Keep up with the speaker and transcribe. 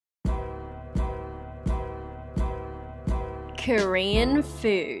Korean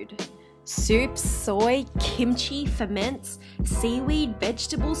food. Soup, soy, kimchi, ferments, seaweed,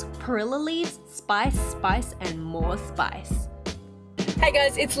 vegetables, perilla leaves, spice, and more spice. Hey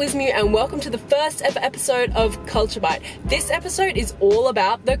guys, it's Liz Mew and welcome to the first ever episode of Culture Bite. This episode is all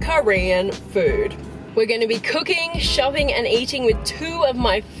about the Korean food. We're going to be cooking, shopping and eating with two of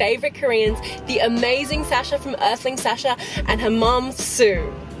my favourite Koreans, the amazing Sasha from Earthling Sasha and her mum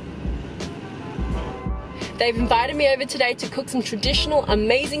Sue. They've invited me over today to cook some traditional,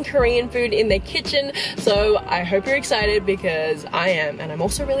 amazing Korean food in their kitchen, so I hope you're excited because I am, and I'm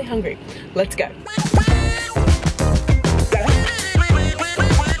also really hungry. Let's go.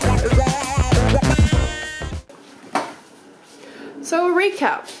 So a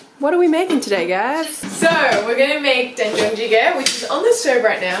recap. What are we making today, guys? So we're gonna make Doenjang Jigae, which is on the stove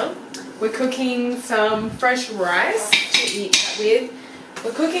right now. We're cooking some fresh rice to eat with.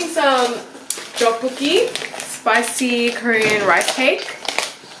 We're cooking some Tteokbokki, spicy Korean rice cake,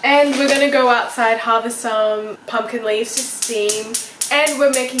 and we're gonna go outside, harvest some pumpkin leaves to steam, and we're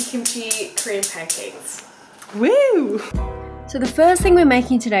making kimchi Korean pancakes. Woo! So the first thing we're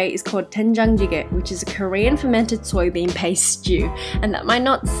making today is called Doenjang Jigae, which is a Korean fermented soybean paste stew. And that might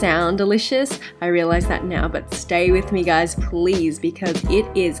not sound delicious, I realize that now, but stay with me guys, please, because it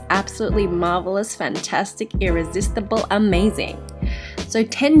is absolutely marvelous, fantastic, irresistible, amazing. So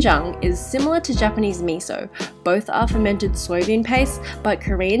doenjang is similar to Japanese miso. Both are fermented soybean paste, but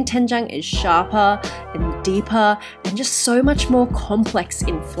Korean doenjang is sharper and deeper and just so much more complex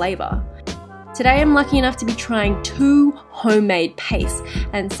in flavour. Today I'm lucky enough to be trying two homemade pastes,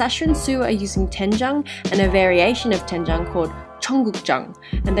 and Sasha and Sue are using doenjang and a variation of doenjang called Gochujang,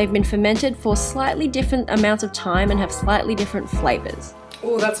 and they've been fermented for slightly different amounts of time and have slightly different flavours.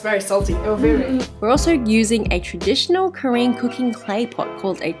 Oh, that's very salty. Oh, very. We're also using a traditional Korean cooking clay pot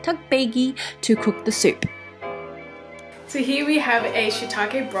called a tteokbokki to cook the soup. So here we have a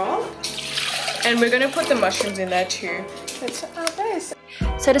shiitake broth, and we're going to put the mushrooms in there too. That's our base.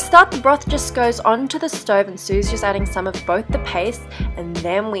 So to start, the broth just goes onto the stove and Sue's just adding some of both the paste, and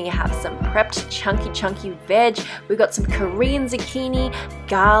then we have some prepped chunky veg. We've got some Korean zucchini,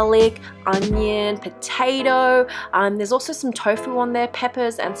 garlic, onion, potato, there's also some tofu on there,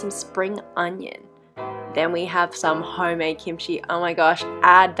 peppers and some spring onion. Then we have some homemade kimchi. Oh my gosh,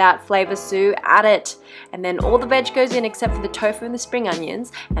 add that flavour, Sue, add it. And then all the veg goes in except for the tofu and the spring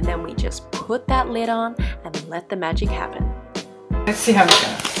onions, and then we just put that lid on and let the magic happen. Let's see how it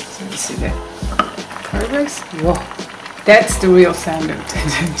goes. So let's see that. Progress? Whoa, that's the real sound of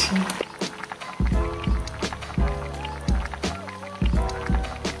doenjang.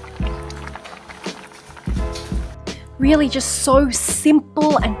 Really just so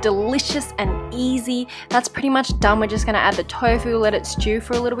simple and delicious and easy. That's pretty much done. We're just gonna add the tofu, let it stew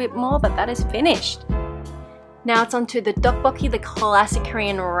for a little bit more, but that is finished. Now it's onto the tteokbokki, the classic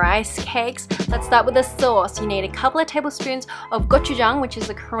Korean rice cakes. Let's start with the sauce. You need a couple of tablespoons of gochujang, which is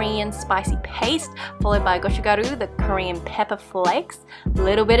a Korean spicy paste, followed by Gochugaru, the Korean pepper flakes, a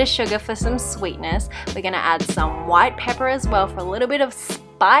little bit of sugar for some sweetness. We're gonna add some white pepper as well for a little bit of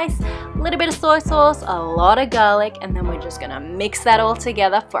spice, a little bit of soy sauce, a lot of garlic, and then we're just gonna mix that all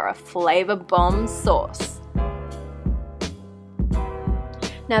together for a flavor bomb sauce.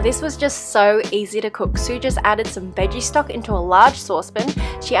 Now this was just so easy to cook. Sue just added some veggie stock into a large saucepan.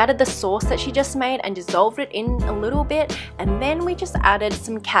 She added the sauce that she just made and dissolved it in a little bit, and then we just added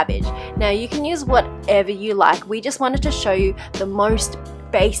some cabbage. Now you can use whatever you like. We just wanted to show you the most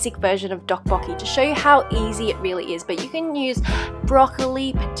basic version of tteokbokki to show you how easy it really is, but you can use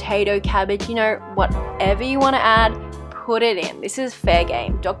broccoli, potato, cabbage, you know, whatever you want to add, put it in. This is fair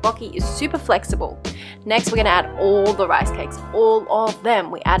game. Tteokbokki is super flexible. Next, we're gonna add all the rice cakes, all of them.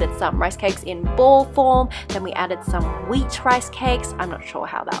 We added some rice cakes in ball form, then we added some wheat rice cakes. I'm not sure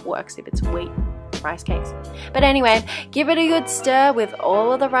how that works if it's wheat rice cakes. But anyway, give it a good stir with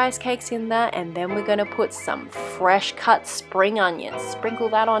all of the rice cakes in there, and then we're gonna put some fresh cut spring onions. Sprinkle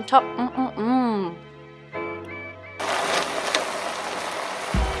that on top. That's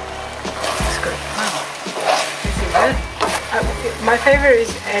good. Wow. This is good. My favorite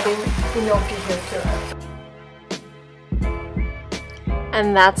is adding gnocchi here too.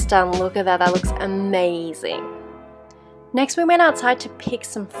 And that's done. Look at that, that looks amazing. Next we went outside to pick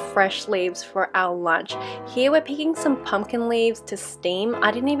some fresh leaves for our lunch. Here we're picking some pumpkin leaves to steam.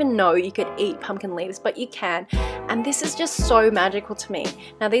 I didn't even know you could eat pumpkin leaves, but you can. And this is just so magical to me.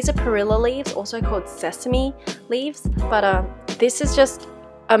 Now these are perilla leaves, also called sesame leaves, but this is just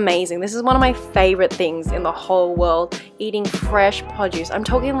amazing. This is one of my favorite things in the whole world, eating fresh produce. I'm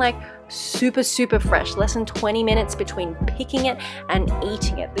talking like super fresh, less than 20 minutes between picking it and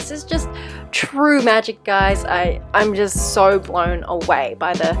eating it. This is just true magic, guys. I'm just so blown away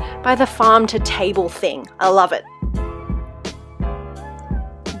by the farm to table thing. I love it.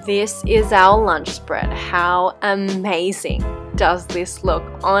 This is our lunch spread. How amazing does this look?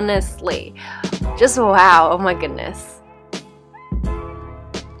 Honestly, just wow. Oh my goodness.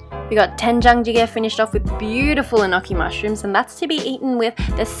 We got Doenjang Jigae finished off with beautiful enoki mushrooms, and that's to be eaten with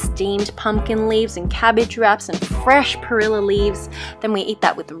the steamed pumpkin leaves and cabbage wraps and fresh perilla leaves. Then we eat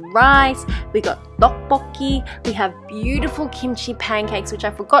that with rice. We got tteokbokki. We have beautiful kimchi pancakes, which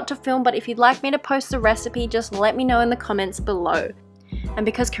I forgot to film, but if you'd like me to post the recipe, just let me know in the comments below. And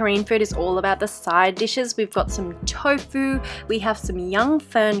because Korean food is all about the side dishes, we've got some tofu, we have some young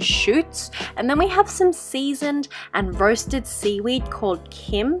fern shoots, and then we have some seasoned and roasted seaweed called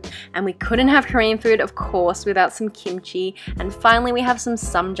kim. And we couldn't have Korean food, of course, without some kimchi. And finally, we have some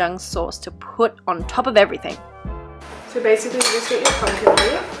ssamjang sauce to put on top of everything. So basically, you just get your pumpkin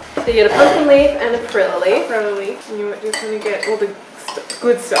leaf. So you get a pumpkin leaf and a perilla leaf. Perilla leaf, and you're just going to get all the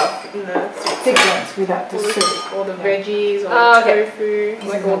good stuff in the Thick ones without the soup. All the veggies, all the tofu.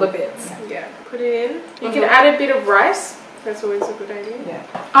 Like all the bits. Yeah, put it in. You can add a bit of rice. That's always a good idea.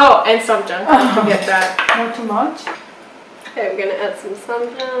 Yeah. Oh, and ssamjang. Don't forget that. Not too much. Okay, we're gonna add some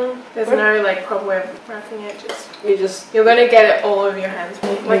ssamjang. There's no like proper way of wrapping it. You're gonna get it all over your hands,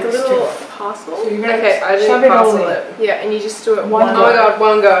 like a little parcel. So you're gonna I shove didn't it all parcel in. it. Yeah, and you just do it One one go. Oh my god,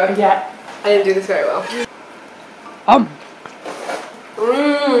 one go. Yeah. I didn't do this very well.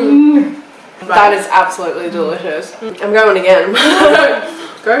 That is absolutely delicious. I'm going again.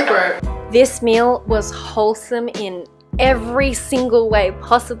 Go for it. This meal was wholesome in every single way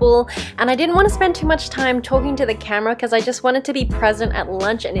possible, and I didn't want to spend too much time talking to the camera because I just wanted to be present at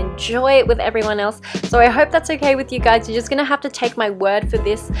lunch and enjoy it with everyone else. So I hope that's okay with you guys. You're just gonna have to take my word for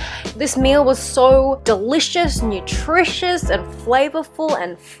this. This meal was so delicious, nutritious, and flavorful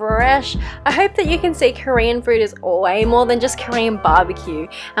and fresh. I hope that you can see Korean food is way more than just Korean barbecue,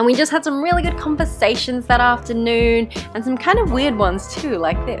 and we just had some really good conversations that afternoon and some kind of weird ones too,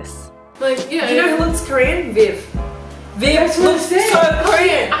 like this. Like, You know who looks Korean? Viv. Viv looks so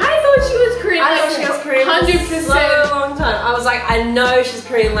Korean. I thought she was Korean. I thought she was Korean for 100%. so long time. I was like, I know she's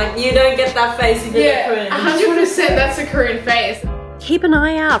Korean. Like, you don't get that face if you're Yeah, Korean. 100% that's a Korean face. Keep an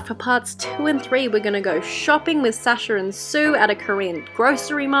eye out for parts 2 and 3. We're gonna go shopping with Sasha and Sue at a Korean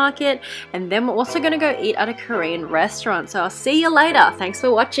grocery market, and then we're also gonna go eat at a Korean restaurant. So I'll see you later. Thanks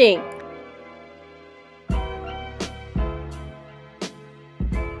for watching.